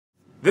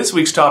This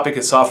week's topic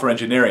is software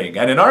engineering,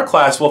 and in our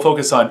class we'll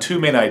focus on two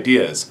main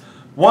ideas.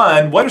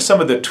 One, what are some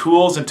of the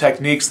tools and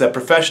techniques that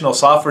professional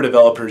software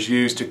developers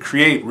use to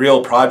create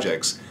real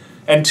projects?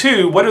 And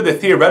two, what are the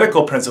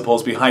theoretical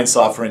principles behind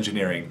software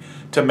engineering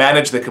to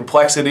manage the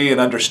complexity and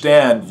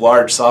understand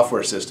large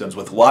software systems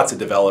with lots of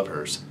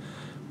developers?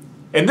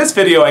 In this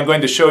video I'm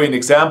going to show you an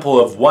example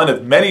of one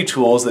of many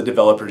tools that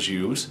developers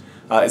use.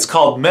 It's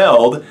called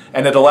MELD,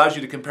 and it allows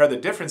you to compare the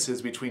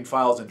differences between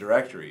files and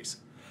directories.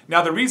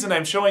 Now the reason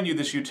I'm showing you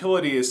this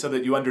utility is so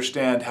that you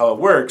understand how it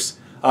works,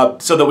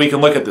 so that we can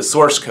look at the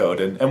source code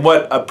and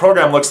what a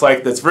program looks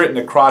like that's written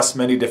across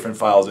many different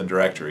files and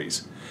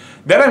directories.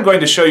 Then I'm going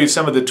to show you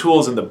some of the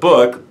tools in the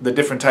book, the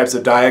different types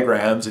of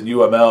diagrams and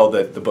UML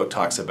that the book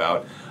talks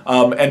about,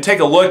 and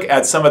take a look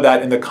at some of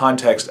that in the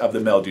context of the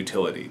MELD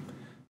utility.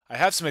 I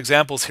have some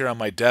examples here on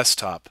my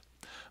desktop,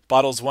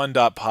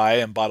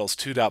 bottles1.py and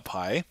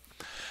bottles2.py.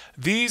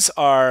 These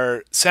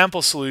are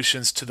sample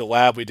solutions to the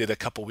lab we did a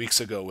couple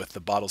weeks ago with the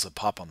bottles that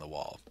pop on the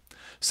wall.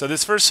 So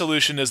this first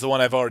solution is the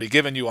one I've already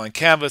given you on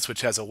Canvas,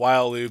 which has a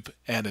while loop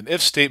and an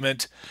if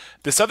statement.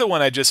 This other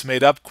one I just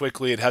made up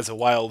quickly. It has a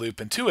while loop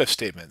and two if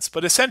statements,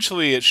 but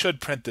essentially it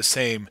should print the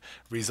same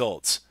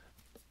results.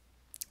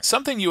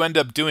 Something you end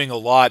up doing a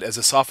lot as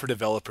a software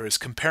developer is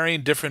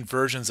comparing different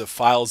versions of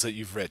files that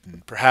you've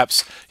written.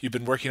 Perhaps you've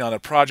been working on a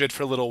project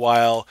for a little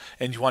while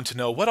and you want to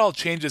know what all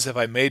changes have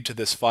I made to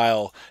this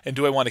file and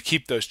do I want to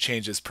keep those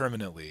changes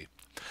permanently.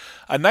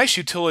 A nice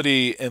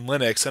utility in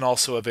Linux and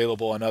also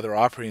available on other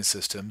operating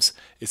systems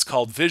is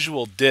called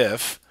Visual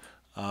Diff.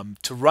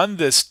 To run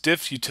this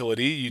diff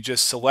utility, you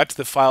just select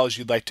the files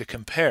you'd like to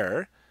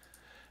compare,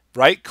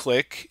 right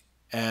click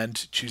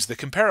and choose the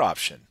compare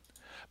option.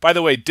 By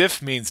the way,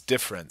 diff means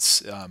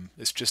difference.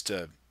 It's just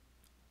an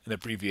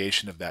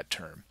abbreviation of that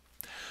term.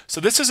 So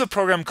this is a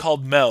program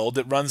called MELD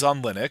that runs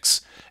on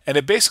Linux, and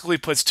it basically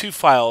puts two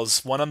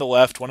files, one on the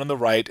left, one on the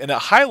right, and it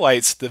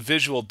highlights the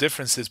visual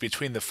differences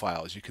between the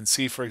files. You can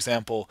see, for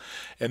example,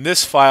 in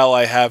this file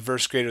I have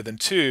verse greater than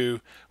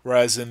 2,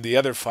 whereas in the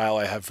other file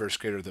I have verse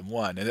greater than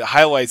 1. And it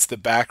highlights the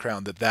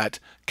background that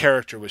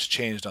character was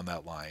changed on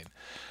that line.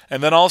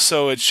 And then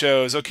also it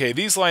shows, okay,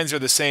 these lines are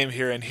the same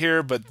here and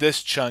here, but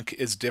this chunk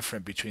is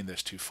different between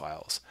those two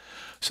files.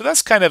 So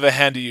that's kind of a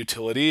handy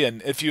utility,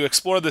 and if you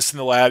explore this in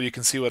the lab, you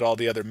can see what all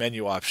the other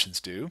menu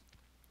options do.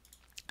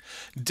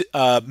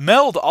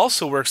 MELD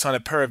also works on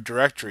a pair of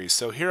directories.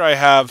 So here I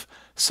have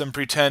some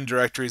pretend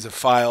directories of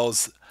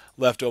files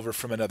left over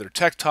from another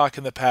tech talk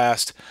in the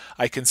past.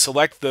 I can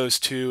select those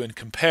two and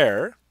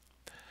compare.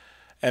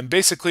 And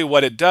basically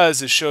what it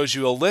does is shows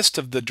you a list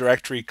of the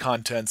directory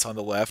contents on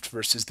the left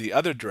versus the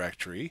other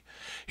directory.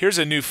 Here's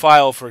a new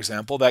file, for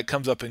example, that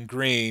comes up in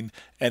green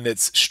and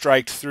it's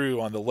striked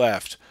through on the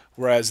left.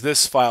 Whereas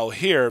this file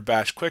here,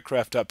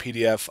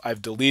 bashquickref.pdf,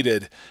 I've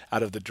deleted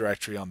out of the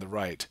directory on the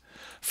right.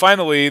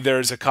 Finally,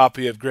 there's a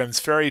copy of Grimm's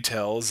Fairy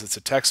Tales. It's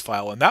a text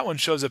file, and that one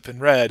shows up in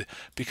red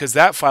because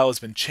that file has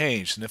been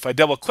changed. And if I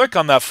double click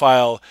on that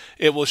file,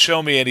 it will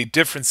show me any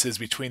differences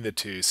between the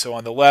two. So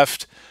on the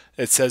left,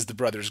 it says the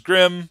Brothers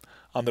Grimm.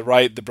 On the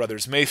right, the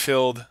Brothers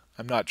Mayfield.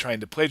 I'm not trying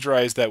to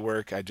plagiarize that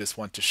work. I just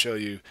want to show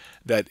you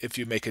that if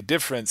you make a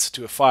difference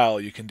to a file,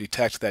 you can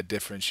detect that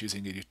difference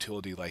using a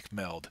utility like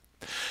MELD.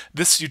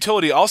 This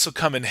utility also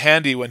comes in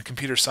handy when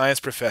computer science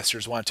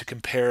professors want to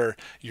compare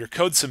your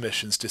code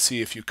submissions to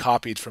see if you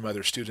copied from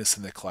other students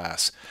in the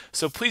class.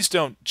 So please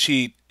don't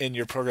cheat in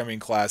your programming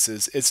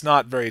classes. It's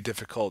not very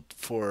difficult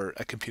for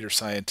a computer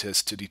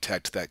scientist to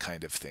detect that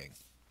kind of thing.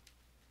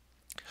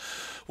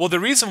 Well,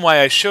 the reason why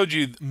I showed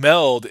you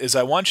MELD is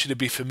I want you to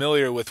be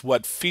familiar with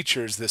what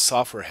features this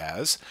software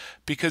has,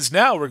 because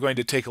now we're going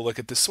to take a look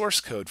at the source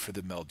code for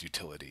the MELD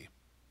utility.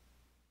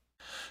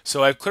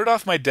 So I've cleared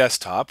off my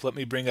desktop. Let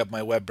me bring up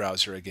my web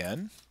browser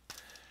again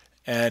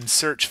and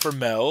search for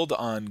MELD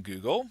on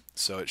Google.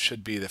 So it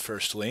should be the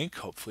first link.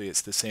 Hopefully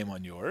it's the same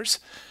on yours.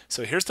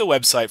 So here's the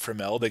website for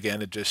MELD.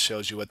 Again, it just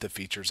shows you what the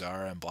features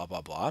are and blah, blah,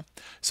 blah.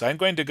 So I'm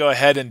going to go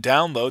ahead and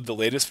download the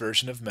latest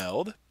version of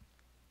MELD.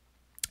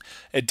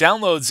 It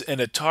downloads an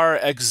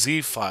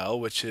tar.xz file,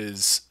 which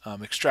is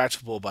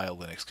extractable by a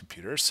Linux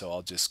computer. So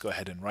I'll just go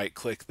ahead and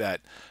right-click that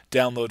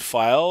download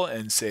file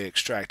and say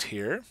extract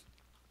here.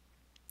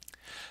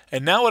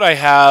 And now what I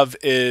have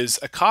is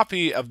a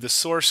copy of the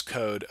source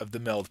code of the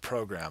MELD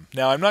program.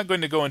 Now I'm not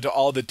going to go into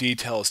all the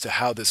details to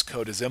how this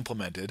code is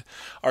implemented.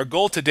 Our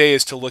goal today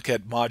is to look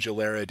at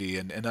modularity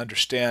and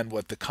understand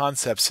what the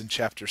concepts in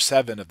Chapter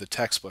 7 of the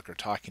textbook are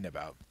talking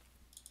about.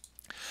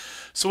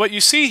 So what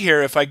you see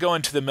here, if I go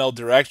into the MELD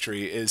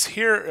directory, is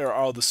here are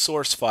all the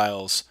source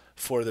files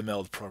for the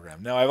MELD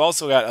program. Now I've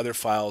also got other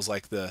files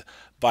like the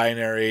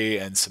binary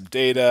and some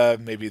data,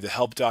 maybe the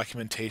help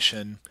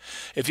documentation.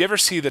 If you ever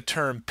see the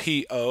term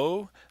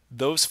PO,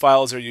 those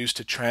files are used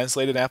to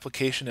translate an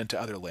application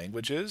into other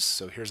languages.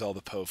 So here's all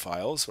the PO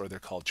files, or they're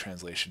called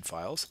translation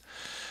files.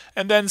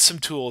 And then some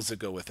tools that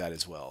go with that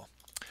as well.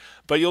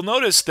 But you'll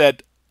notice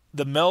that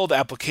the MELD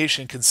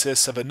application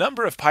consists of a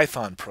number of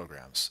Python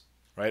programs.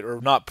 right?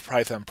 Or not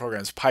Python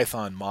programs,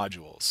 Python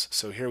modules.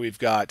 So here we've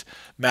got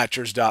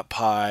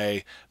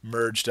matchers.py,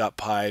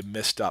 merge.py,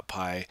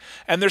 mist.py,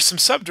 and there's some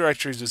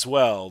subdirectories as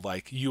well,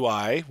 like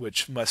UI,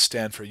 which must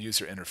stand for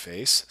user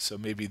interface. So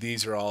maybe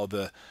these are all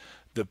the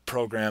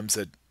programs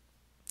that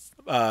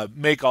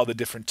make all the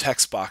different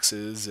text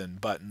boxes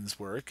and buttons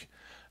work.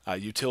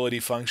 Utility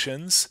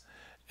functions,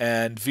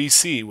 and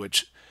VC,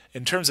 which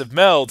in terms of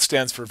MELD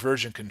stands for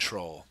version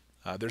control.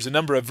 There's a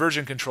number of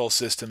version control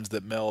systems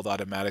that MELD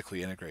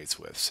automatically integrates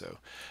with, so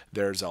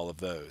there's all of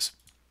those.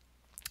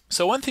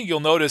 So one thing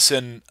you'll notice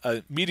in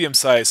a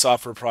medium-sized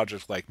software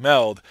project like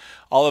MELD,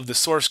 all of the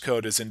source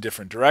code is in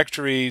different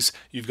directories,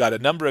 you've got a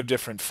number of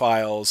different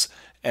files,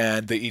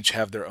 and they each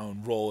have their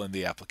own role in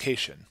the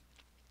application.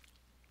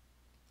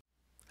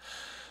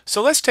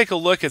 So let's take a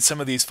look at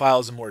some of these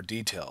files in more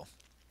detail.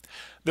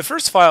 The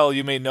first file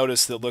you may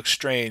notice that looks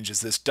strange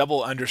is this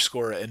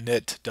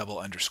 _init_.py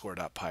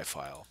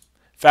file.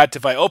 In fact,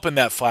 if I open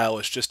that file,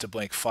 it's just a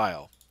blank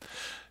file.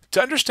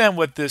 To understand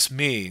what this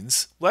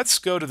means, let's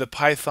go to the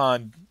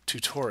Python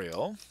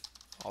tutorial.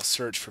 I'll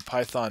search for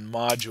Python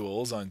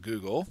modules on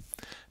Google.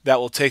 That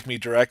will take me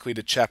directly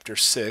to chapter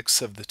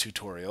 6 of the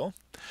tutorial.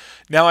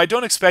 Now, I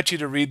don't expect you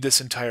to read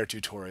this entire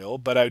tutorial,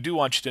 but I do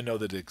want you to know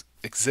that it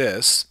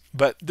exists.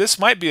 But this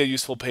might be a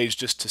useful page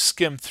just to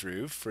skim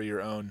through for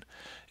your own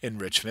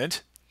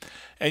enrichment.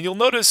 And you'll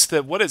notice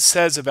that what it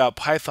says about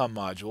Python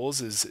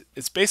modules is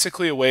it's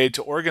basically a way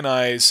to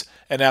organize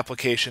an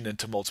application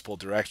into multiple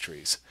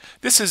directories.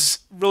 This is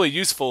really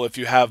useful if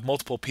you have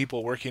multiple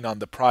people working on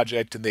the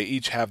project and they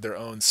each have their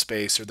own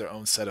space or their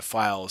own set of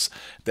files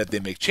that they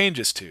make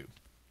changes to.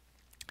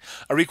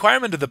 A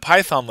requirement of the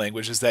Python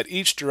language is that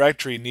each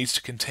directory needs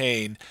to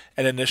contain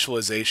an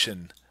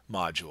initialization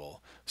module.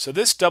 So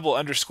this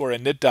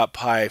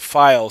 _init.py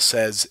file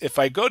says, if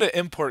I go to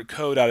import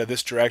code out of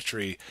this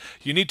directory,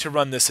 you need to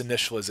run this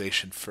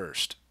initialization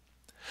first.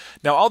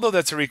 Now, although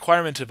that's a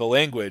requirement of a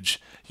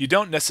language, you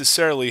don't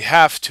necessarily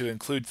have to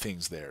include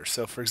things there.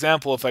 So for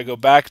example, if I go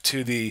back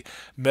to the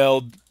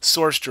MELD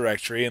source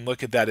directory and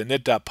look at that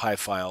init.py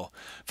file,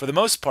 for the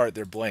most part,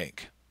 they're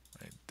blank.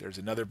 Right? There's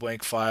another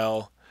blank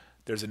file,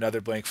 there's another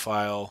blank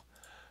file.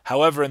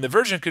 However, in the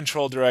version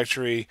control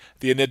directory,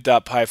 the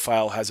init.py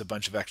file has a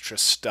bunch of extra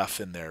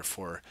stuff in there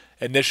for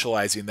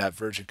initializing that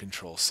version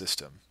control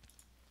system.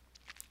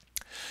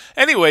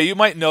 Anyway, you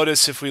might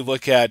notice if we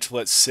look at,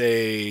 let's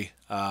say,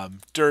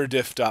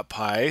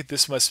 dirdiff.py,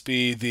 this must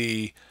be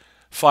the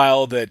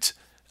file that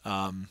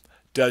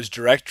does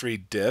directory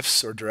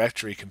diffs or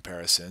directory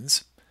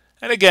comparisons.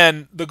 And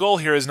again, the goal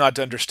here is not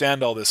to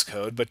understand all this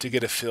code, but to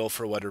get a feel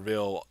for what a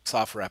real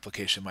software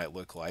application might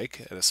look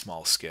like at a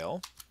small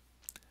scale.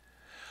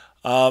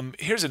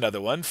 Here's another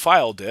one,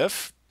 file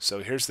diff. So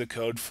here's the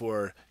code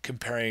for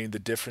comparing the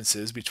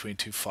differences between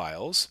two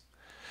files.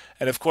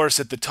 And of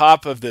course, at the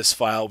top of this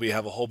file, we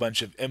have a whole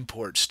bunch of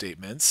import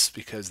statements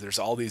because there's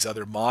all these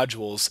other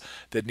modules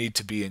that need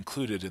to be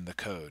included in the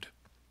code.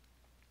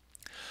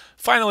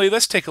 Finally,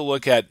 let's take a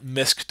look at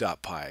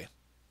misc.py.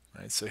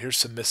 Right, so here's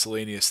some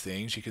miscellaneous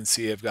things. You can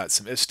see I've got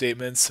some if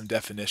statements, some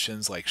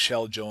definitions like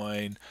shell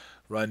join,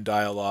 run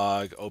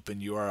dialog, open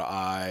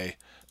URI,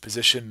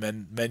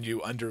 position menu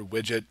under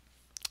widget.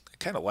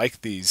 Kind of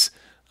like these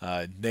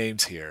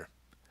names here.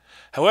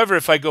 However,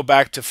 if I go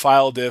back to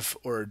file diff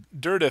or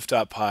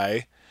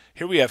dirdiff.py,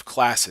 here we have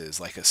classes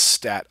like a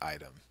stat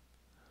item.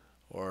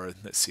 Or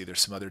let's see,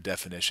 there's some other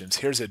definitions.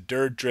 Here's a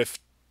dirdrift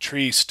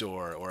tree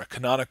store or a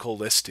canonical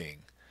listing.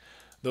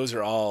 Those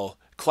are all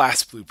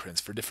class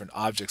blueprints for different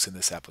objects in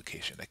this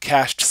application. A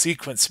cached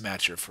sequence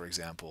matcher, for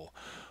example,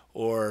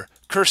 or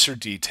cursor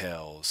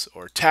details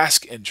or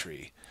task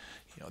entry.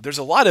 There's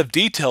a lot of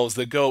details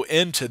that go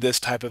into this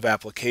type of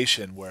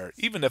application where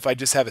even if I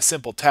just have a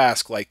simple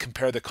task like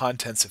compare the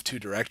contents of two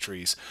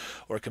directories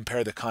or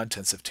compare the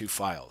contents of two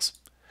files.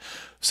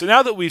 So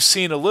now that we've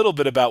seen a little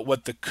bit about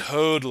what the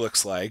code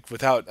looks like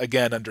without,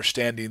 again,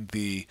 understanding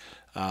the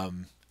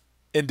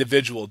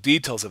individual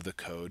details of the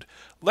code,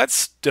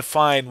 let's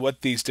define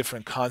what these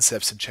different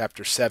concepts in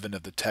Chapter 7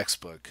 of the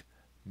textbook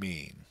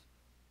mean.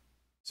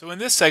 So in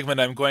this segment,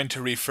 I'm going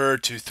to refer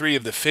to 3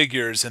 of the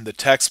figures in the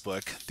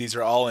textbook. These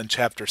are all in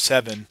Chapter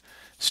 7,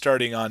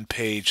 starting on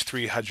page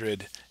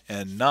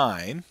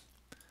 309.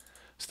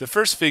 So the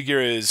first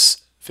figure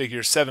is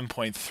figure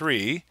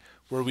 7.3,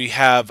 where we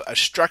have a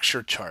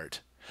structure chart.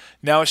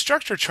 Now, a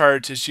structure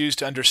chart is used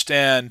to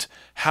understand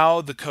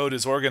how the code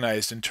is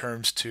organized in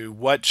terms to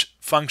which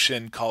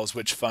function calls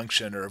which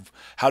function, or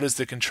how does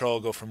the control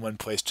go from one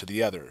place to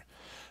the other.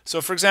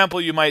 So for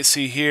example, you might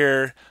see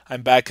here,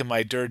 I'm back in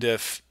my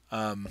dirdiff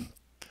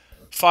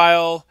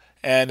file,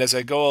 and as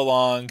I go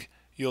along,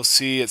 you'll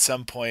see at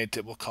some point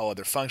it will call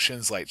other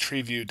functions like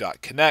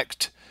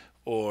treeview.connect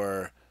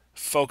or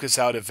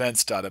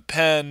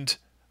focusoutevents.append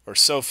or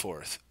so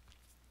forth.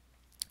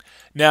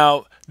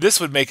 Now, this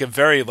would make a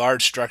very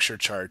large structure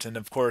chart, and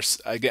of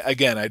course,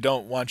 again, I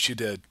don't want you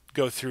to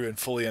go through and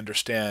fully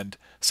understand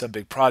some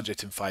big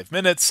project in 5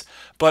 minutes,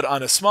 but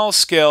on a small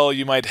scale,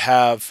 you might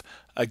have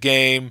a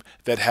game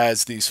that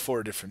has these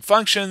 4 different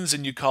functions,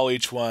 and you call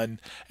each one.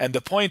 And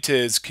the point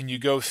is, can you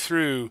go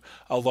through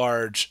a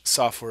large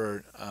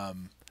software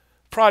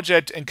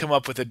project and come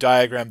up with a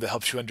diagram that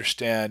helps you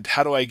understand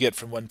how do I get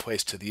from one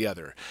place to the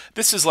other.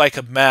 This is like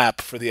a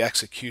map for the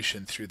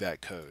execution through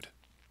that code.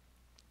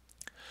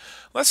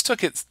 Let's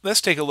take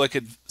a look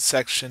at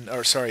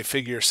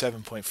figure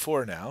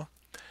 7.4 now.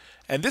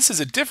 And this is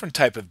a different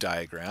type of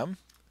diagram.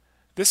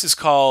 This is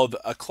called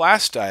a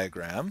class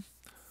diagram,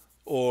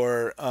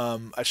 or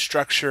a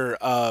structure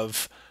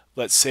of,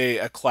 let's say,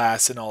 a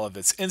class and all of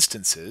its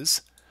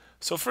instances.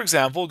 So for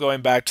example,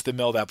 going back to the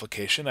MELD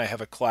application, I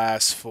have a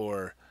class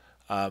for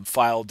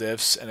file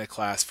diffs and a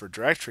class for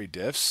directory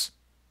diffs.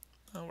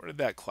 Oh, where did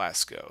that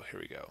class go? Here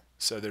we go.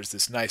 So there's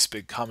this nice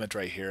big comment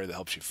right here that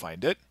helps you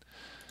find it.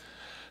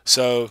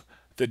 So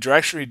the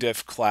directory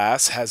diff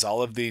class has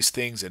all of these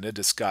things in it.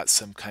 It's got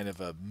some kind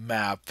of a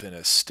map and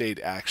a state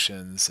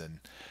actions, and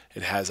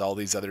it has all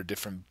these other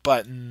different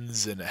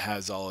buttons, and it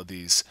has all of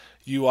these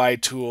UI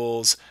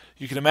tools.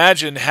 You can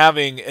imagine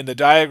having in the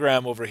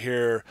diagram over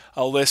here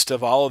a list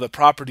of all of the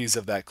properties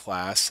of that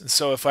class. And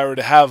so if I were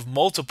to have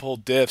multiple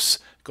diffs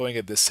going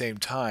at the same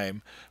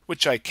time,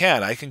 which I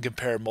can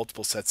compare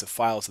multiple sets of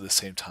files at the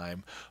same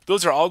time.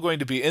 Those are all going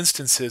to be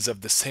instances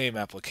of the same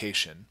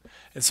application.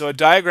 And so a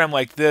diagram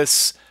like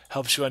this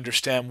helps you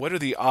understand what are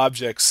the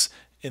objects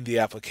in the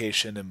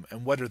application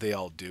and what are they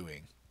all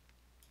doing.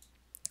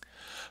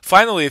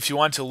 Finally, if you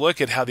want to look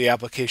at how the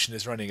application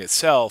is running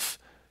itself,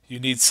 you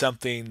need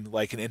something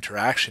like an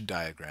interaction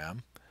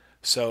diagram.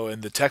 So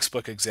in the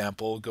textbook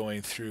example,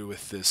 going through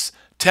with this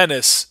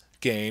tennis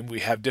game, we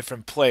have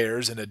different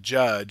players and a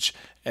judge,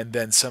 and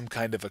then some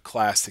kind of a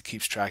class that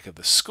keeps track of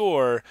the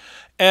score.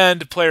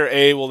 And player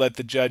A will let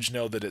the judge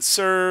know that it's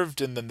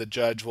served, and then the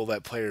judge will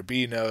let player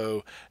B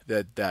know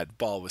that that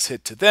ball was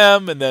hit to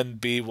them, and then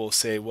B will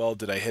say, well,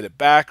 did I hit it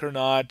back or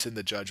not? And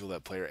the judge will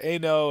let player A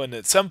know, and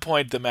at some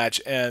point the match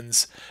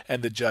ends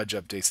and the judge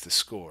updates the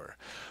score.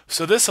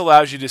 So this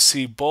allows you to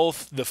see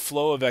both the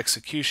flow of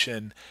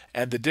execution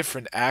and the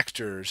different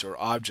actors or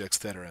objects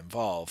that are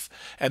involved.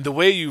 And the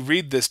way you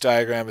read this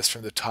diagram is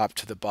from the top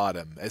to the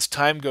bottom. As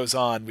time goes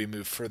on, we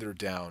move further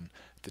down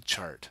the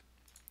chart.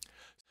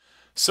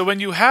 So when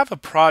you have a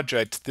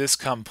project this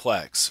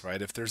complex,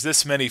 right, if there's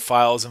this many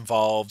files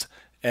involved,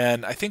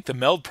 and I think the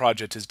MELD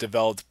project is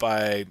developed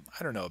by,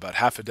 I don't know, about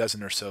half a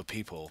dozen or so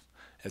people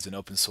as an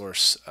open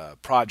source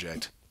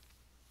project,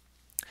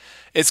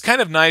 it's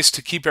kind of nice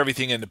to keep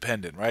everything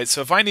independent, right?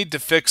 So if I need to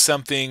fix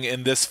something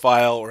in this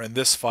file or in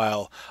this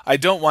file, I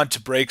don't want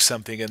to break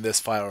something in this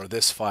file or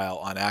this file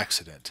on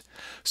accident.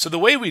 So the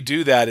way we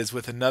do that is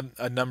with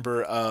a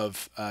number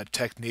of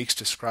techniques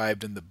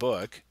described in the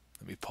book.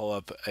 Let me pull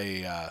up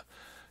a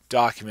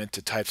document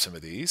to type some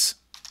of these.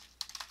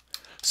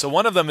 So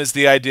one of them is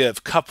the idea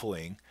of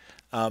coupling,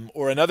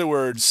 or in other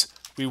words,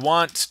 we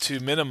want to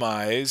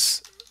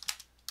minimize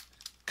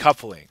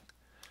coupling.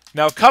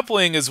 Now,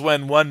 coupling is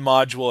when one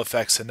module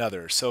affects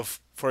another. So,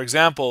 for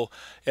example,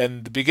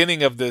 in the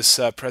beginning of this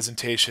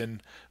presentation,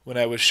 when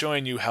I was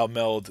showing you how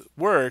MELD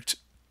worked,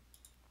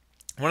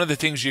 one of the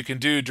things you can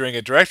do during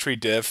a directory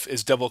diff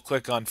is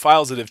double-click on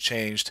files that have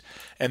changed,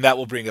 and that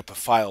will bring up a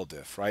file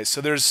diff, right?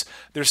 So there's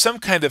some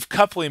kind of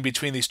coupling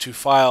between these two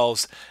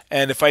files,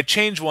 and if I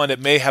change one,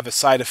 it may have a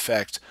side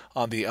effect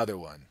on the other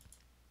one.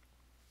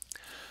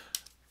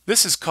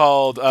 This is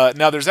called,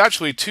 now there's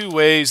actually two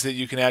ways that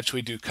you can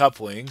actually do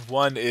coupling.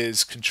 One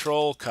is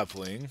control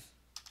coupling,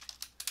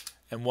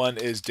 and one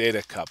is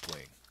data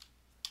coupling.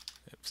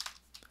 Oops.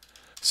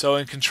 So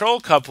in control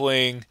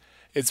coupling,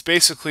 it's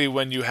basically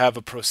when you have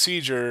a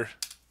procedure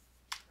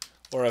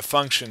or a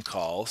function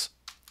calls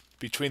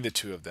between the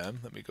two of them.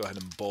 Let me go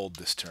ahead and bold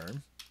this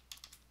term.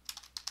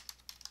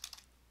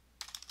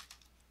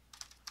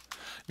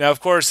 Now, of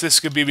course, this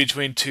could be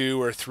between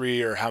 2 or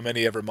 3 or how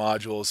many ever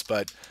modules,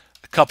 but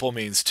couple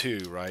means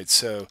 2, right?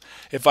 So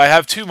if I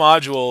have 2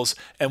 modules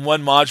and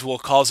one module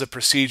calls a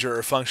procedure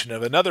or function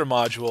of another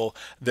module,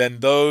 then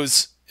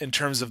those, in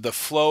terms of the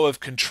flow of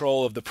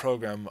control of the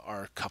program,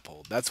 are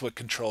coupled. That's what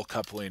control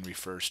coupling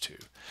refers to.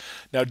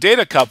 Now,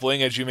 data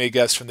coupling, as you may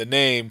guess from the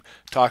name,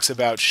 talks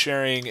about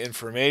sharing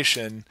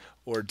information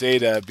or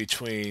data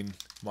between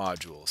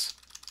modules.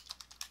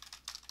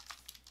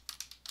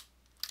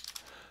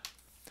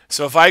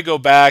 So if I go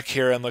back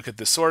here and look at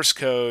the source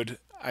code,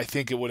 I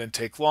think it wouldn't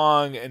take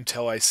long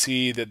until I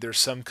see that there's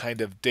some kind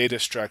of data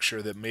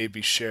structure that may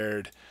be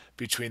shared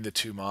between the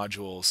two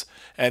modules.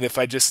 And if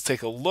I just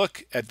take a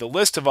look at the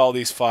list of all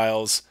these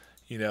files,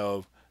 you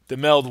know, the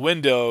MELD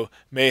window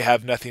may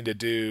have nothing to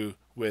do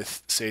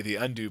with, say, the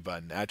undo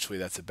button. Actually,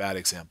 that's a bad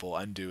example.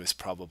 Undo is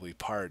probably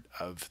part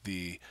of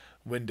the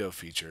window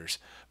features.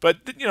 But,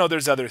 you know,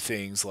 there's other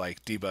things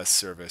like dbus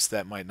service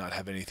that might not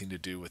have anything to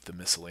do with the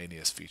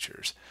miscellaneous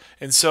features.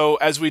 And so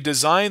as we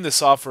design the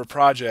software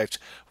project,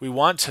 we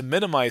want to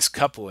minimize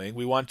coupling.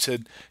 We want to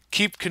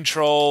keep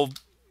control,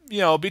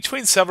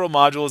 between several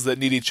modules that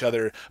need each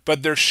other,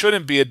 but there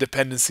shouldn't be a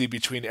dependency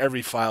between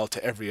every file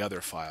to every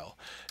other file.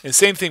 And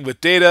same thing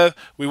with data.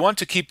 We want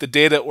to keep the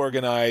data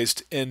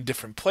organized in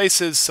different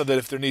places so that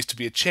if there needs to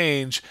be a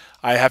change,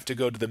 I have to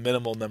go to the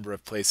minimal number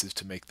of places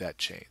to make that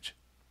change.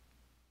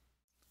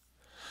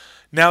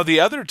 Now the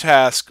other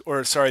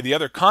the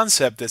other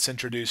concept that's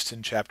introduced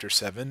in Chapter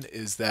 7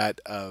 is that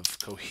of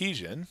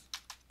cohesion.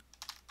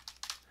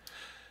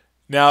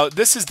 Now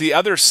this is the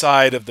other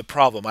side of the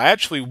problem. I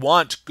actually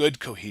want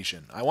good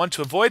cohesion. I want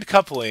to avoid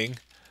coupling,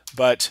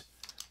 but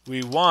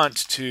we want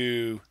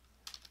to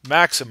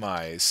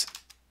maximize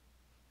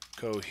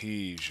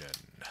cohesion.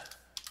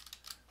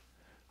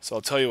 So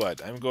I'll tell you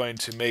what, I'm going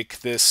to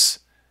make this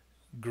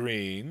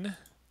green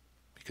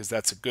because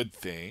that's a good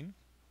thing.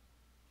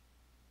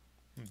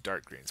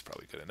 Dark green is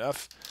probably good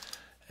enough.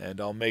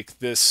 And I'll make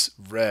this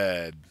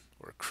red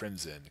or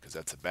crimson because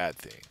that's a bad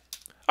thing.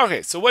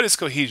 Okay, so what is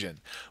cohesion?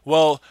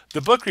 Well,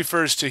 the book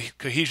refers to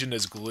cohesion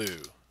as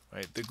glue,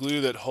 right? The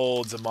glue that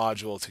holds a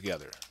module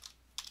together.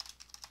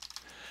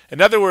 In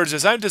other words,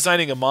 as I'm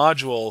designing a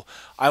module,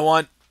 I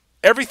want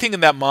everything in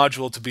that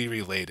module to be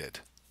related,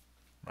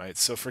 right?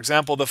 So for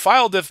example, the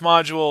file diff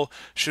module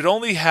should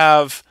only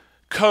have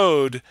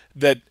code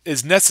that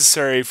is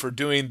necessary for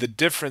doing the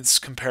difference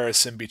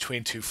comparison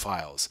between two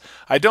files.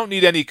 I don't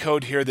need any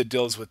code here that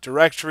deals with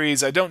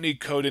directories. I don't need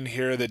code in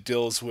here that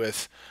deals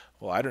with,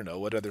 well, I don't know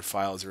what other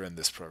files are in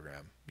this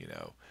program.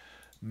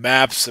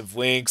 Maps of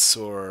links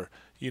or,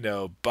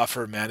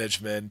 buffer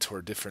management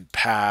or different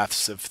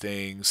paths of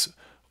things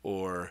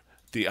or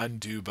the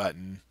undo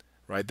button,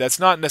 right? That's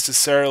not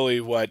necessarily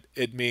what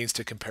it means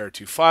to compare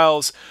two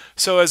files.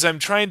 So as I'm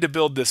trying to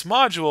build this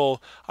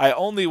module, I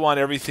only want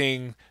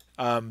everything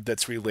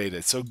that's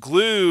related. So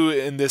glue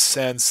in this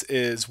sense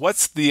is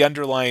what's the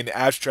underlying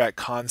abstract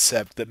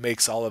concept that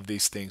makes all of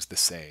these things the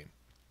same.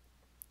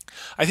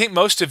 I think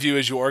most of you,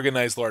 as you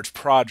organize large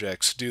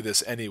projects, do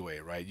this anyway,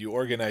 right? You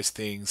organize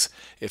things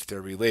if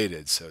they're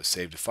related. So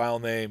save to file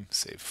name,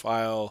 save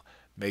file,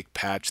 make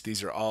patch.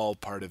 These are all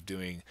part of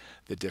doing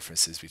the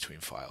differences between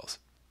files.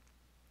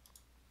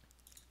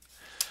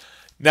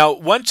 Now,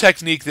 one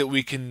technique that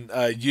we can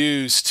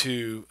use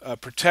to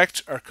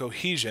protect our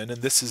cohesion,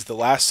 and this is the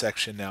last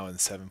section now in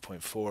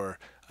 7.4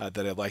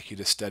 that I'd like you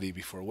to study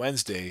before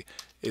Wednesday,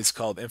 is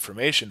called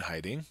information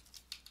hiding.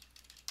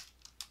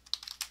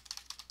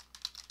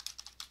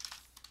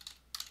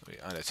 Let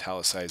me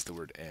unitalicize the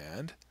word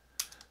and.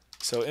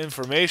 So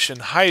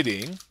information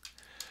hiding.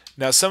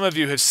 Now, some of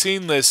you have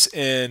seen this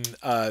in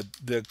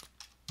the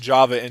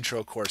Java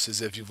intro courses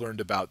if you've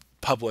learned about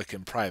public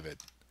and private.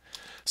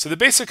 So the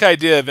basic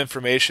idea of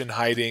information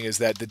hiding is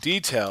that the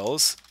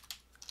details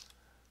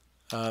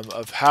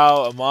of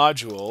how a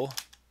module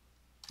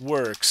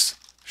works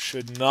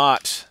should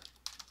not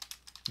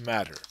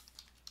matter.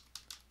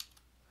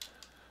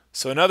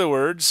 So in other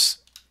words,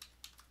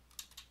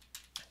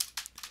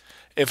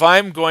 if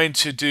I'm going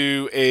to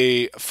do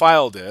a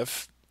file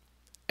diff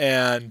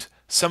and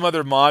some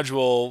other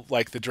module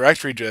like the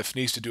directory diff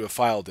needs to do a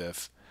file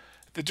diff,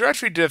 the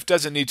directory diff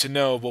doesn't need to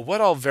know, well,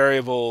 what all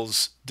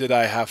variables did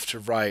I have to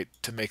write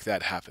to make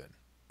that happen?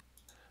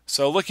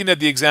 So looking at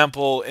the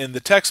example in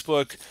the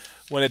textbook,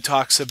 when it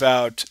talks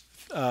about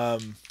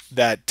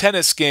that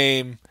tennis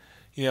game,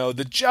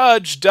 the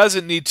judge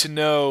doesn't need to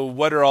know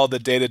what are all the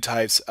data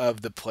types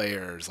of the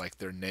players, like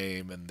their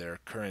name and their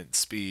current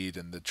speed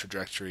and the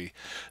trajectory.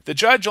 The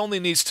judge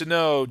only needs to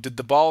know, did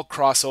the ball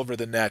cross over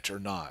the net or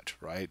not,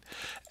 right?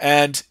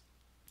 And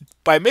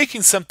by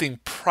making something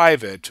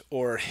private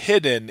or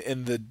hidden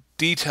in the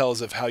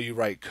details of how you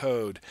write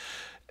code,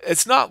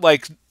 it's not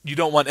like you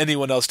don't want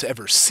anyone else to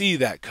ever see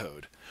that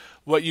code.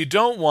 What you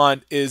don't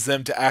want is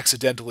them to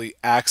accidentally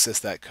access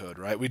that code,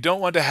 right? We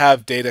don't want to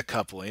have data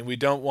coupling. We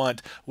don't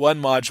want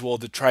one module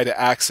to try to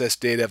access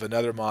data of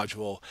another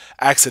module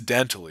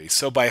accidentally.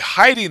 So by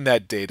hiding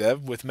that data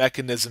with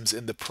mechanisms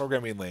in the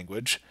programming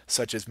language,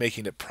 such as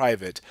making it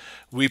private,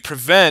 we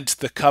prevent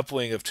the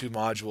coupling of two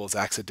modules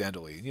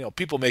accidentally.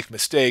 People make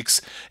mistakes,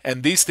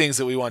 and these things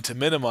that we want to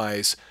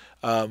minimize,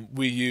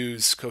 we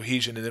use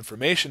cohesion and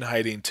information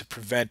hiding to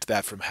prevent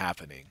that from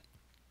happening.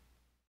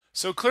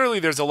 So clearly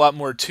there's a lot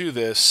more to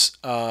this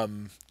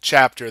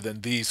chapter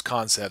than these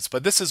concepts,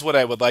 but this is what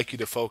I would like you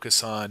to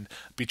focus on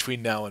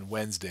between now and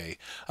Wednesday.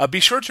 Be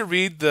sure to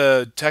read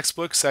the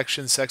textbook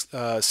section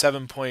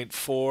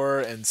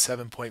 7.4 and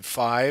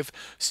 7.5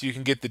 so you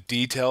can get the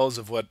details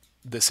of what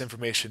this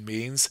information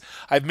means.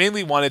 I've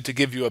mainly wanted to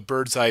give you a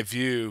bird's eye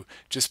view,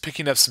 just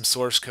picking up some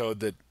source code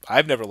that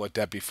I've never looked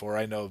at before.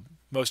 I know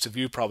most of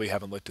you probably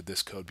haven't looked at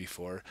this code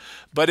before,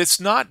 but it's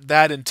not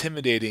that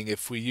intimidating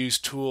if we use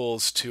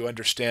tools to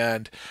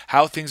understand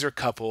how things are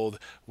coupled,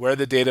 where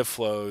the data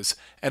flows,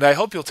 and I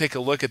hope you'll take a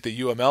look at the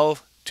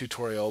UML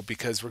tutorial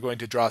because we're going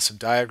to draw some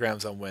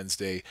diagrams on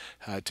Wednesday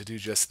to do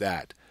just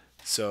that.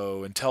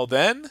 So until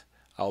then,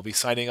 I'll be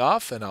signing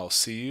off and I'll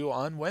see you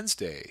on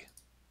Wednesday.